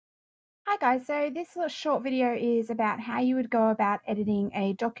Hi guys, so this little short video is about how you would go about editing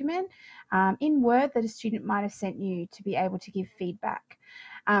a document in Word that a student might have sent you to be able to give feedback.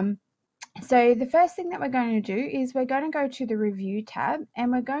 So the first thing that we're going to do is we're going to go to the Review tab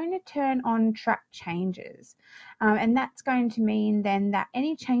and we're going to turn on Track Changes. And that's going to mean then that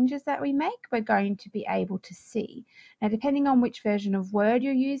any changes that we make, we're going to be able to see. Now, depending on which version of Word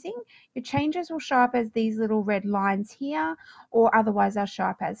you're using, your changes will show up as these little red lines here, or otherwise they'll show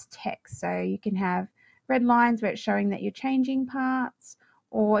up as text. So you can have red lines where it's showing that you're changing parts,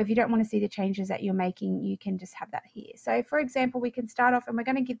 or if you don't want to see the changes that you're making, you can just have that here. So for example, we can start off and we're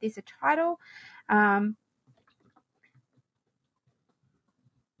going to give this a title.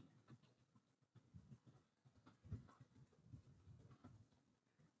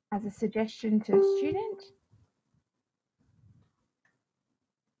 As a suggestion to the student.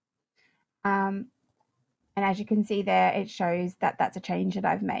 And as you can see there, it shows that that's a change that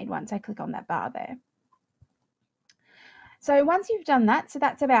I've made once I click on that bar there. So once you've done that, so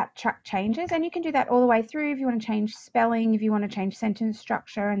that's about track changes, and you can do that all the way through if you want to change spelling, if you want to change sentence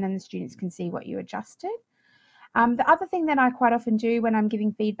structure, and then the students can see what you adjusted. The other thing that I quite often do when I'm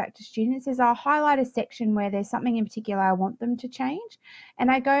giving feedback to students is I'll highlight a section where there's something in particular I want them to change,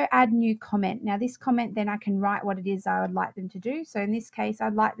 and I go add new comment. Now this comment, then I can write what it is I would like them to do. So in this case,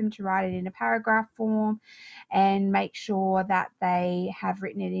 I'd like them to write it in a paragraph form and make sure that they have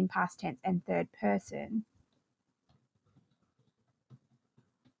written it in past tense and third person.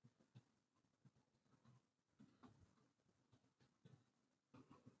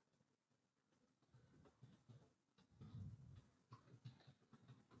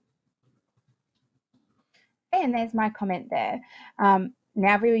 And there's my comment there. Now,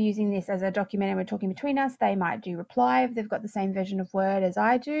 if we were using this as a document and we're talking between us, they might do reply if they've got the same version of Word as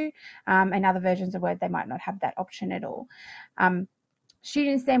I do, and other versions of Word, they might not have that option at all.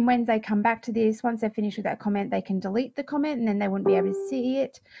 Students then, when they come back to this, once they're finished with that comment, they can delete the comment and then they wouldn't be able to see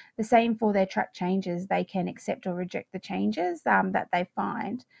it. The same for their track changes. They can accept or reject the changes that they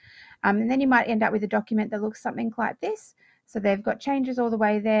find. And then you might end up with a document that looks something like this. So they've got changes all the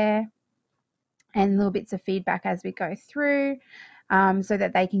way there and little bits of feedback as we go through, so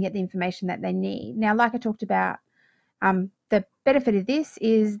that they can get the information that they need. Now, like I talked about, the benefit of this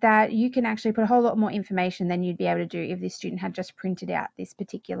is that you can actually put a whole lot more information than you'd be able to do if this student had just printed out this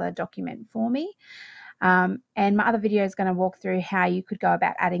particular document for me. And my other video is going to walk through how you could go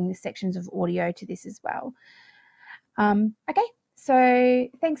about adding the sections of audio to this as well. Okay, so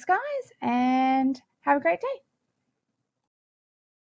thanks guys, and have a great day.